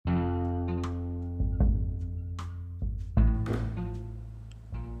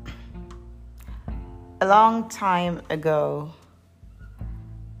A long time ago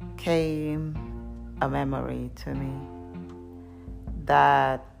came a memory to me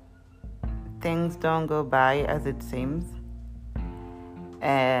that things don't go by as it seems.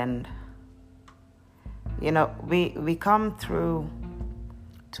 And, we come through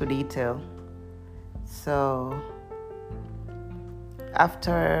to detail. So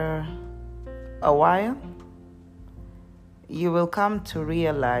after a while, you will come to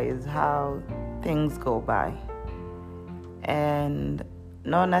realize how things go by, and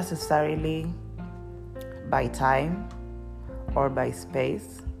not necessarily by time or by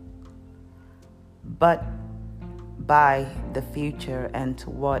space, but by the future and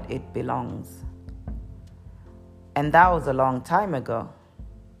to what it belongs. And that was a long time ago.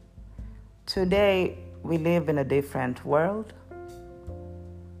 Today, we live in a different world.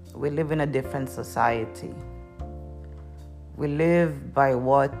 We live in a different society. We live by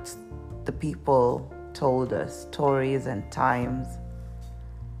what the people told us, stories and times,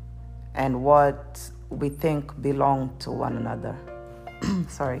 and what we think belong to one another.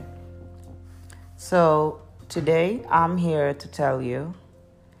 Sorry. So today I'm here to tell you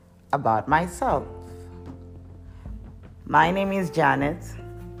about myself. My name is Janet,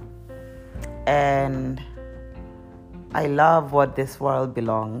 and I love what this world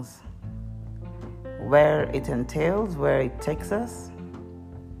belongs, where it entails, where it takes us,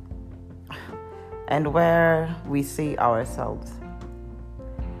 and where we see ourselves.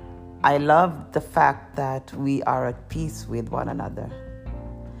 I love the fact that we are at peace with one another.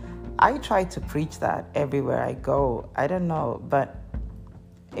 I try to preach that everywhere I go. I don't know, but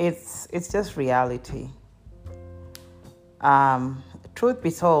it's just reality. Truth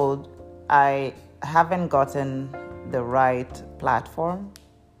be told, I haven't gotten the right platform.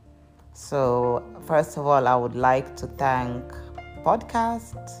 So first of all, I would like to thank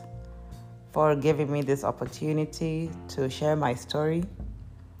podcasts for giving me this opportunity to share my story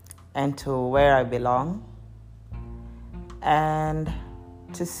and to where I belong, and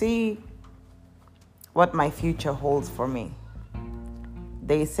to see what my future holds for me.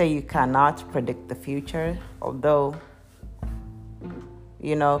 They say you cannot predict the future, although,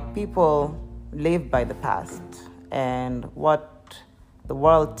 people live by the past and what the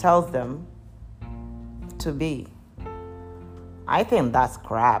world tells them to be. I think that's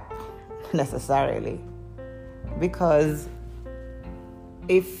crap, necessarily, because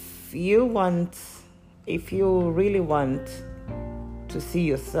if you really want to see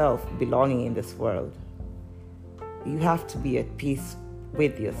yourself belonging in this world, you have to be at peace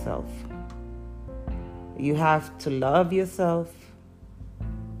with yourself. You have to love yourself.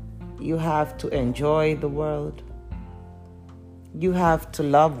 You have to enjoy the world. You have to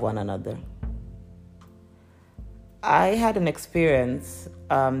love one another. I had an experience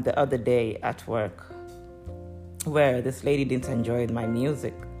the other day at work where this lady didn't enjoy my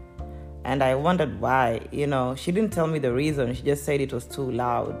music. And I wondered why. She didn't tell me the reason. She just said it was too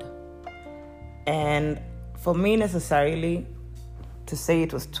loud. And for me, necessarily, to say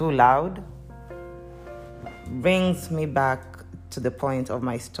it was too loud brings me back to the point of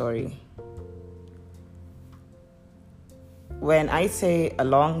my story. When I say a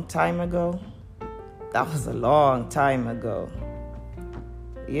long time ago, that was a long time ago.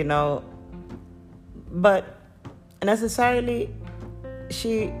 But necessarily,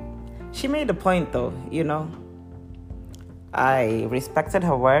 she made a point though, I respected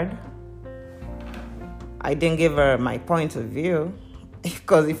her word. I didn't give her my point of view,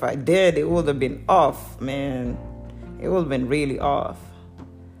 because if I did, it would have been off, man. It would have been really off.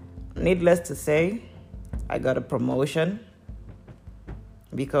 Needless to say, I got a promotion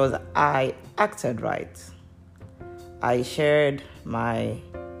because I acted right. I shared my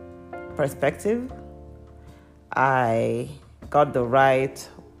perspective. I got the right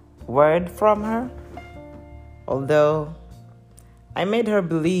word from her, although I made her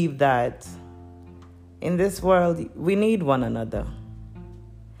believe that in this world we need one another.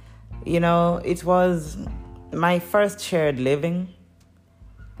 It was my first shared living,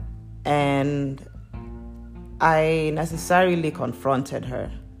 and I necessarily confronted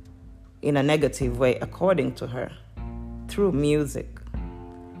her in a negative way, according to her, through music.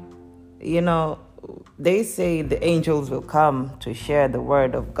 They say the angels will come to share the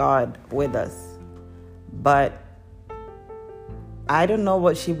word of God with us, but I don't know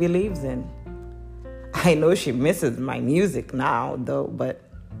what she believes in. I know she misses my music now, though, but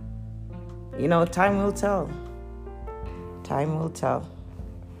time will tell. Time will tell.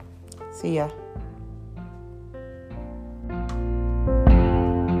 See ya.